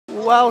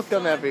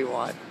Welcome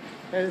everyone.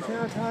 It is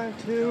now time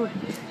to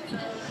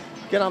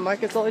get on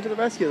Mike and Sully to the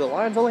rescue. The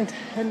line's only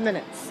 10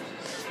 minutes,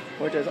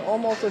 which is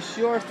almost a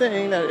sure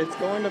thing that it's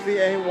going to be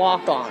a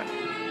walk-on.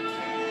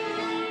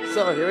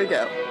 So here we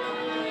go.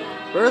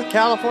 Birth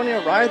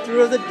California ride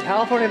through of the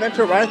California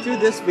Adventure ride through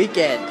this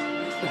weekend.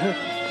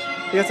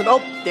 You said, oh,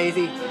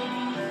 Daisy.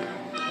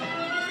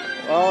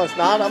 Well, it's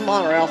not a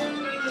monorail.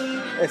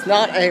 It's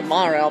not a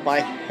monorail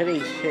by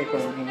any shape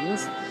or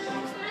means.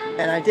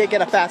 And I did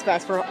get a fast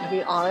pass for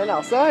Anna and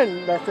Elsa,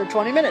 and that's for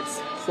 20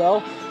 minutes.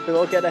 So we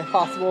will get a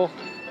possible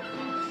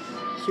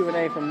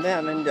Q&A from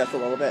them in just a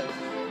little bit.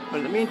 But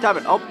in the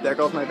meantime, oh, there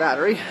goes my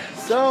battery.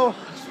 So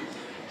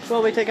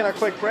we'll be taking a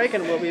quick break,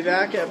 and we'll be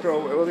back in after a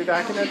little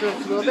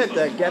bit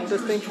to get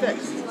this thing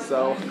fixed.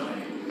 So,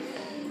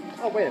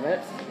 oh wait a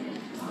minute,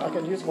 I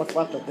can use what's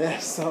left of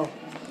this. So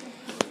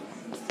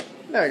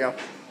there we go.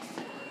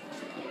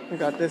 We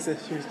got this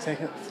issue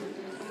taken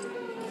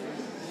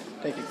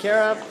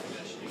care of.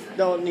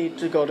 Don't need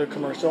to go to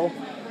commercial.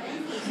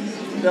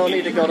 Don't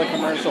need to go to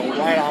commercial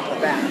right off the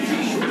bat.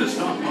 Be sure to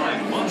stop by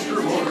Monster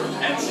Motor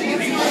and see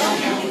the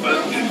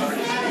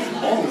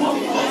all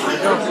models offer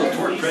powerful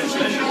torque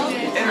transmission,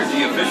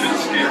 energy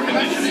efficient air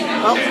conditioning,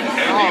 and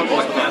heavy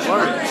oil gas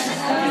brakes.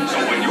 So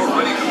when you're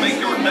ready to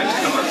make your next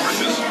car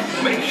purchase,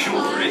 make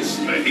sure it's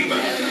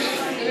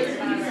Behemoth.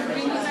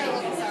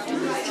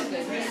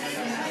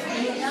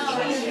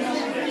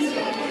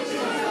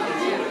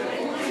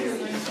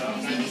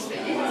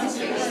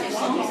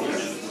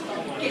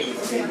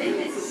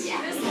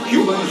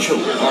 Human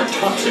children are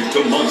toxic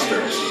to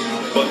monsters,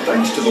 but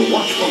thanks to the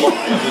watchful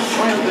eye of the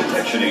Child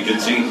Detection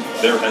Agency,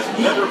 there has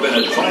never been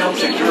a child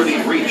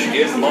security breach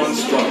in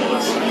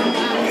Monstropolis.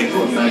 Can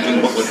you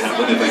imagine what would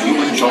happen if a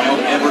human child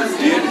ever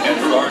did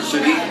enter our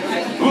city?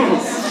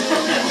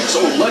 So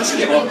let's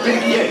give a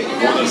big yay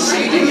for the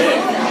CDA.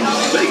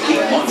 They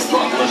keep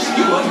Monstropolis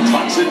human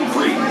toxin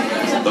free.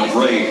 The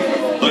gray,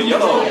 the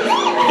yellow,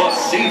 the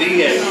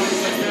CDA.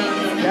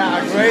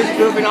 Yeah, Gray's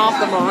moving off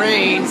the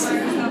Marines.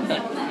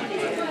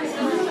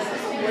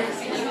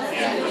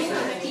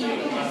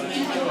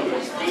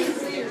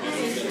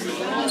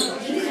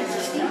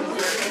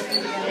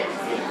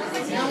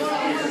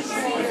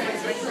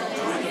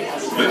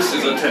 This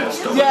is a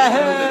test of the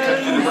Child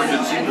Detection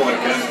Emergency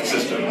Broadcast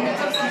System.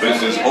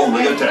 This is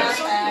only a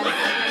test.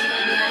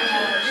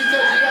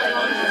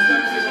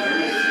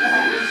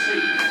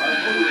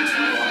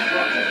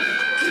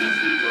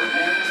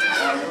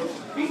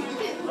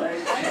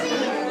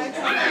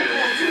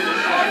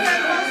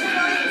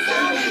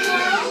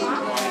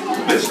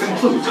 This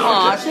concludes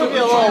our test it should be a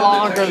little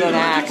longer than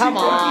that. Come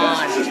on.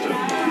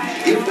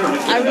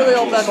 I really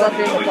hope that's not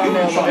being the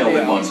thumbnail of the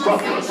video.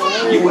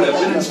 You would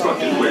have been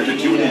instructed where to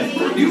tune in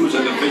for news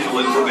and official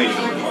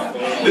information.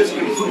 This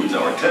concludes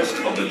our test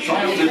of the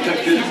Child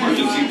Detection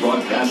Emergency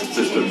Broadcast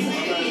System.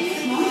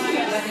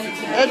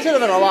 It should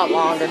have been a lot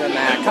longer than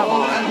that. Come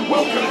on.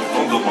 Welcome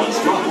from the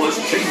Monstropolis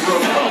Chamber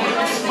of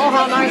Commerce. Oh,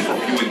 how nice. We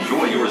hope you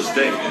enjoy your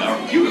stay in our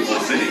beautiful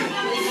city.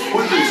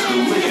 With this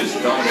delicious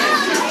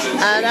dining.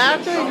 And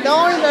actually,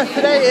 knowing that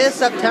today is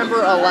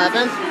September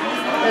 11th,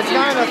 it's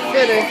kind of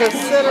fitting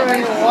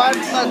considering what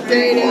the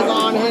date is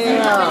on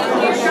here.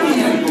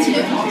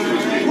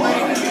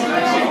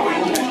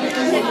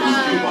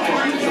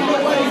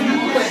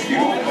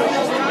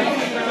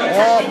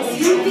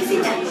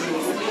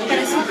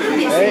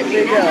 There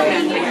we go.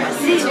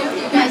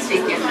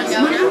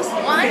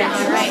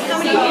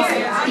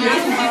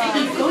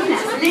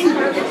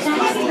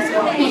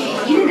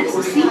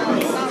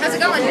 How's it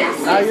going?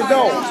 How you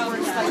doing?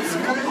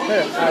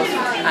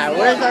 I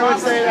wish I would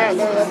say that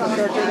let me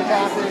start doing the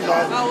coffee,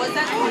 but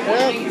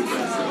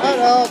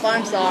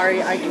I'm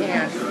sorry, I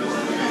can't.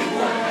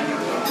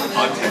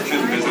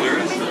 Attention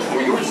visitors,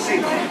 for your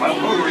safety while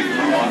motoring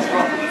through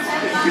Monstropolis,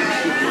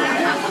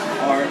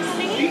 our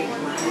feet,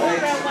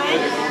 legs,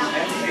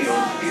 and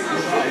tails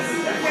exercise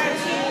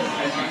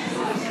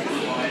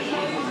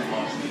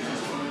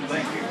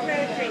Thank you.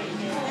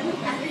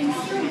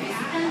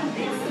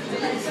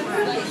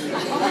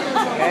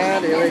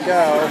 And here we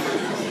go.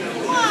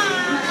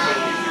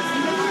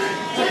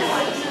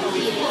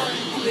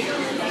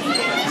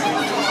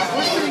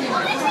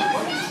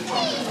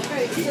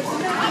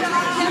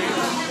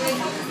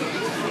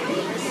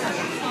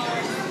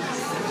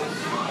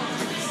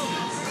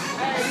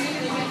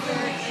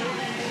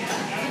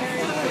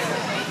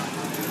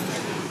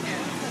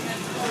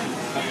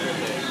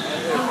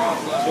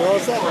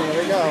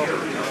 Here we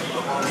go.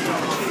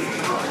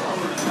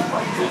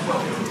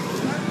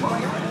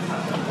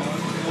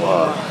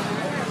 Whoa.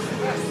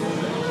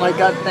 My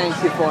gut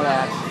thanks you for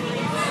that.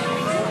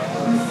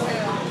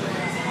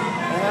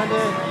 And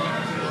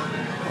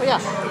oh yeah.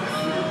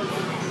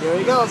 Here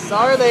we go.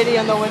 Sorry lady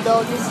in the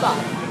window, just stop.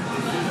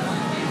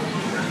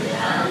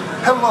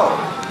 Hello.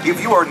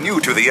 If you are new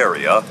to the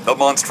area, the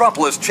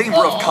Monstropolis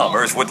Chamber of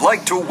Commerce would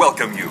like to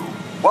welcome you.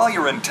 While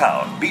you're in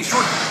town, be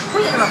sure...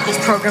 We interrupt this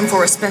program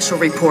for a special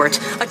report.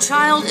 A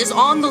child is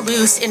on the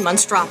loose in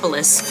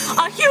Monstropolis.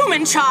 A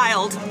human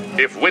child!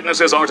 If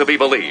witnesses are to be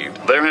believed,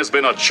 there has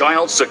been a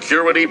child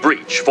security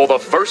breach for the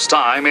first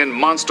time in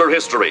monster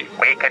history.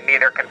 We can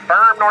neither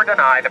confirm nor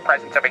deny the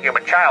presence of a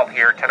human child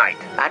here tonight.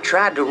 I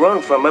tried to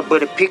run from it,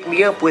 but it picked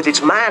me up with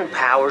its mind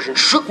powers and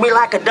shook me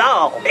like a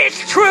doll.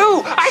 It's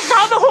true! I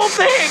saw the whole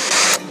thing!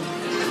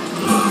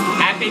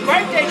 Happy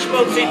birthday,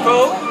 Schmoozy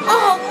Poo!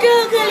 Oh,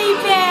 googly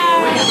bear!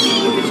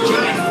 With his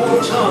giant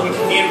full tongue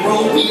and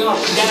rolled me up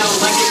and down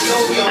like a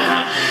yo-yo.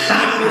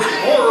 It was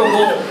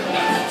horrible.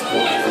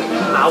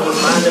 I was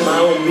minding my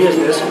own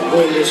business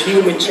when this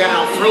human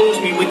child throws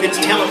me with its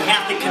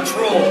telepathic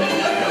control.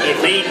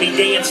 It made me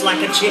dance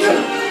like a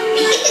chicken.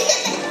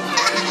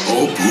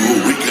 Oh,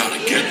 Boo, we gotta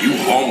get you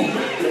home.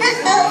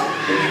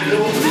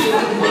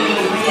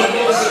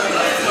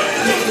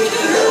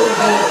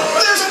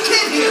 There's a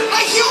kid here!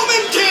 A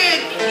human kid!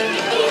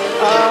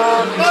 I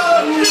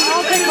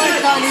don't think my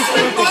son needs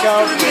to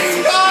go,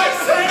 please.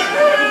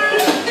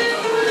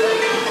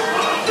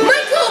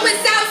 Michael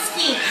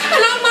Wazowski! And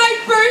on my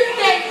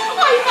birthday,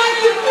 I thought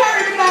you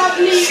cared about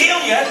me!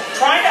 Celia,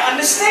 trying to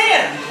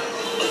understand.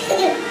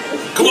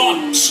 Come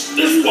on,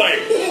 this way.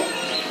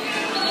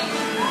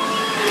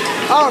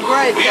 Oh,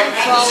 great.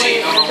 Thanks, Sully.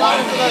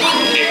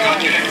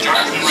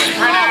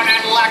 Spread out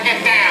and lock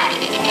it down.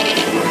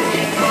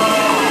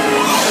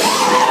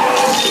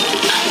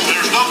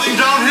 There's nothing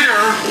down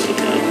here.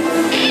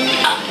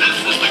 This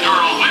is the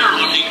girl we're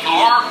looking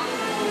for.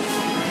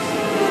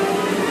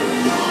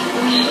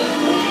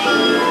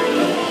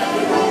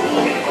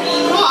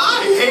 I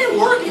hate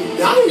working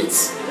nights.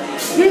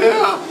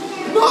 Yeah,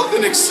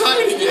 nothing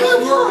exciting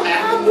ever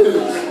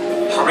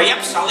happens. Hurry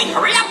up, Sully,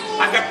 hurry up!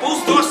 I've got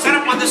both doors set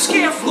up on the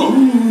scare floor. Are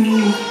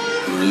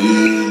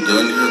you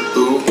done yet,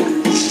 though?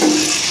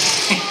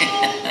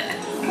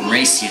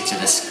 Race you to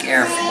the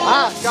scare floor.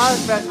 Ah, got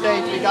his best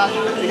stage. We got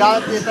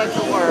the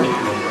effective word.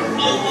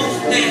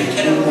 Almost there,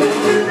 kiddo.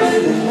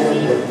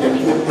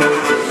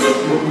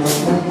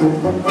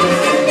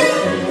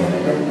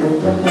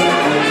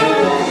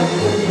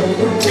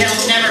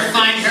 They'll never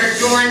find her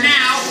door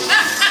now.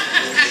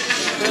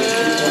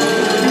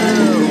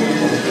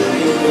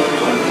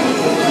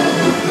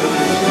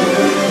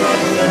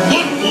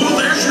 Look, Boo,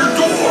 there's your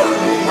door.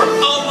 We're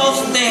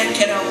almost there,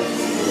 kiddo.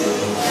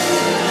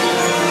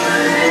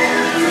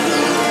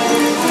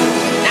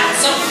 Not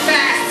so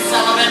fast,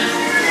 Sullivan.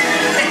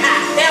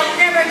 They'll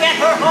never get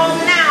her home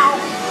now.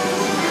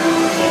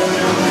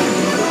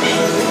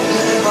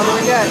 What do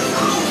we get?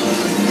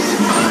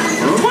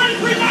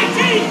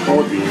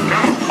 2319!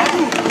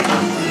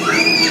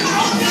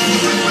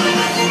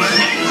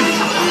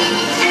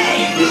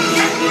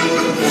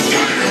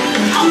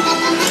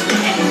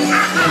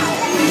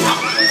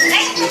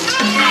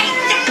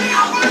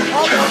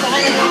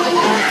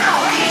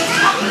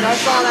 I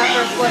saw that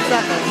for a split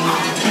second.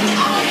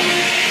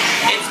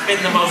 It's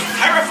been the most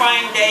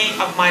terrifying day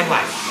of my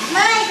life.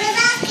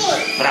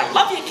 But I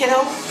love you,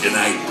 kiddo. Good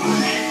night, Boo.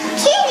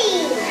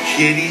 Kitty!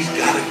 Kitty's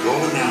gotta go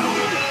now.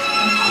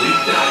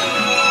 Sleep tight.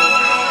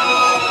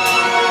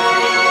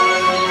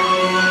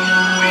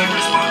 We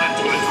responded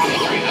to a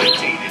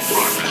 2319 in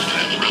progress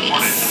and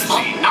reported to the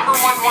scene. Number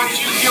one wants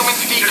you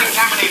humans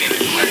decontaminated.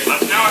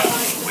 Let's do it.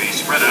 We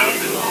spread out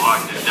and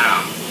locked it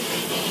down.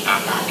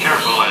 After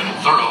careful and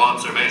thorough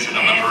observation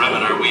of the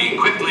perimeter, we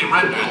quickly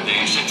rendered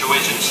the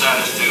situation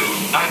status to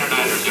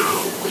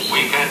 990.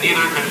 We can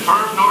neither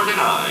confirm nor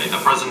deny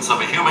the presence of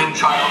a human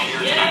child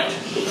here tonight.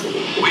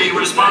 We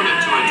responded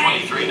to a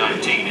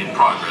 2319 in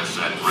progress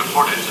and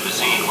reported to the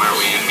scene where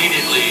we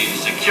immediately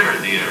secured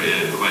the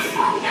area in question.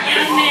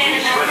 Young man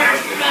in the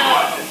first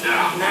row.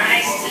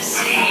 Nice to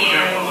see you.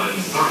 Careful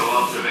and thorough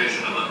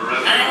observation of the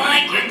perimeter. I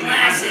like your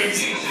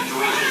glasses.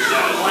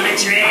 Want to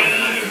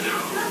trade?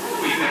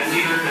 We can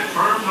neither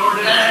confirm nor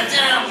deny.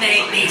 Don't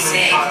make me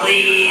say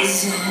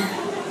please.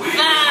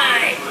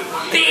 Fine.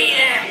 Be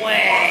that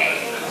way.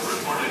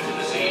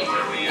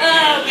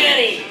 Oh,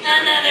 goody.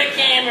 Another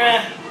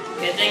camera.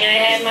 Good thing I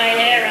had my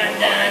hair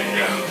undone.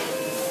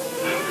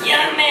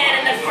 Young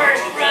man in the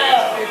first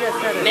row.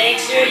 Make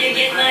sure you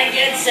get my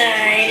good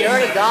side. You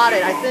already got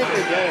it. I think we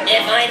did.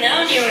 If I'd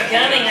known you were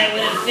coming, I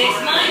would have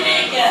fixed my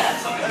makeup.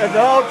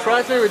 No,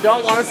 trust me, we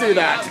don't want to see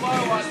that.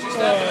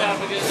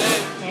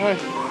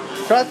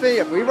 Trust me,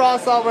 if we raw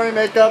saw wearing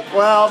makeup,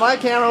 well, my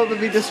camera would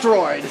be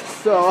destroyed.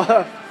 So,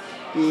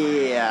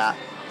 yeah.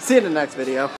 See you in the next video.